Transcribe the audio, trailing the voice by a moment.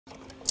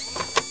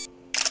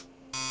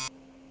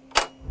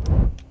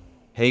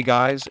Hey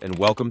guys, and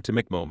welcome to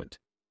macmoment.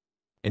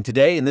 And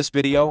today in this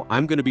video,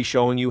 I'm going to be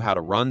showing you how to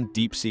run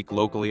DeepSeek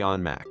locally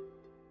on Mac.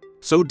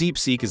 So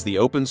DeepSeek is the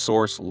open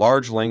source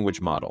large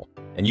language model,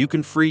 and you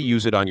can free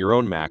use it on your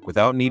own Mac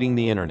without needing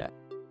the internet.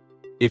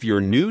 If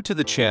you're new to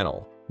the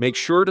channel, make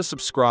sure to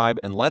subscribe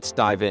and let's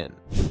dive in.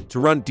 To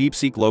run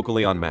DeepSeek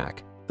locally on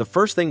Mac, the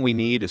first thing we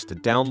need is to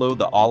download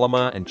the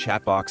Allama and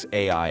Chatbox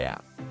AI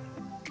app.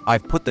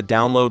 I've put the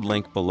download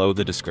link below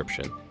the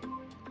description.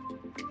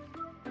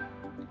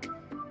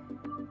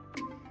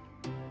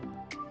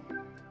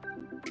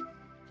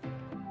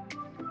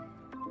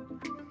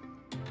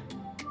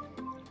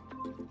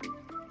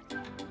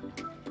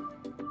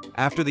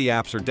 After the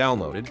apps are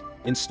downloaded,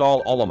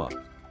 install Allama.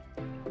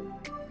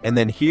 And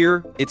then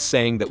here, it's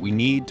saying that we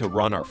need to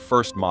run our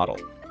first model.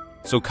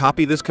 So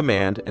copy this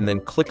command and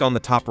then click on the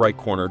top right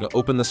corner to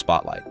open the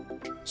Spotlight.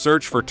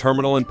 Search for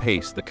terminal and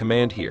paste the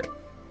command here.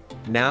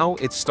 Now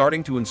it's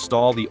starting to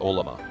install the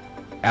Allama.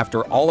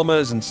 After Allama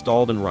is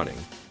installed and running,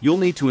 you'll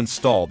need to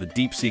install the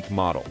DeepSeek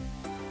model.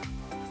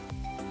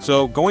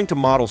 So going to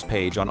Models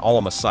page on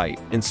Allama site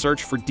and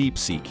search for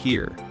DeepSeek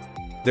here.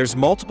 There's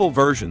multiple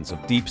versions of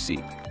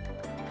DeepSeek.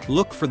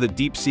 Look for the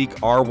DeepSeek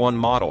R1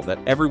 model that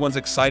everyone's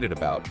excited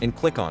about and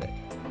click on it.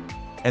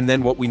 And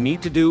then what we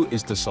need to do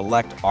is to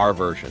select our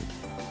version.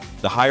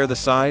 The higher the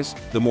size,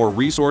 the more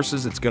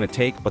resources it's going to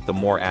take, but the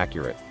more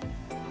accurate.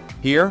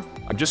 Here,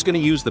 I'm just going to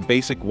use the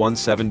basic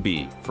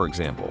 17B, for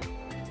example.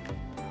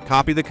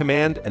 Copy the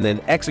command and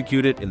then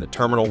execute it in the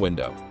terminal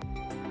window.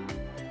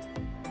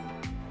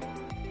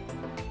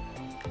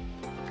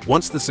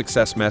 Once the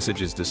success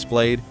message is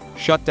displayed,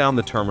 shut down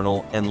the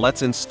terminal and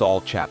let's install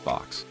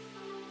Chatbox.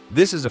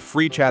 This is a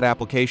free chat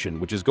application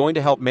which is going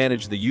to help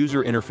manage the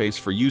user interface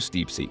for use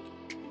DeepSeek.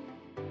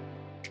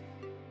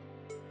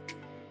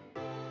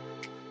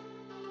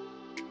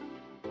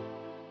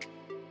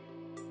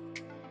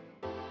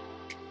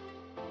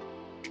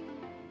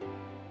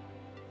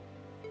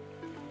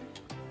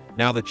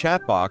 Now the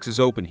chat box is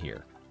open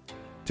here.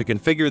 To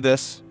configure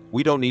this,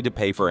 we don't need to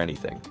pay for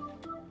anything.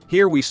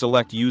 Here we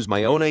select Use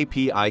My Own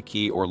API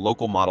Key or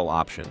Local Model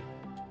option.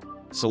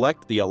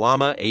 Select the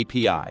Allama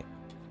API.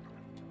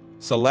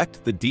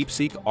 Select the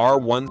DeepSeek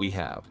R1 we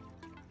have.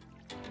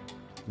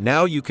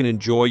 Now you can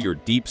enjoy your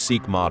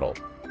DeepSeek model.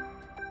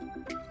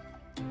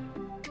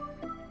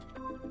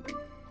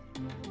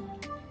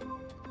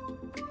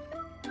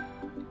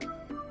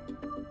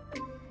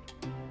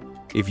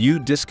 If you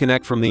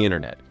disconnect from the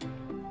internet,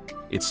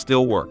 it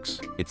still works.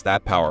 It's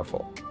that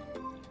powerful.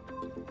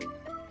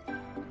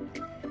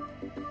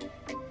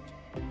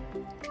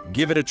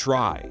 Give it a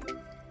try.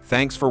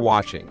 Thanks for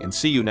watching and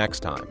see you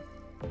next time.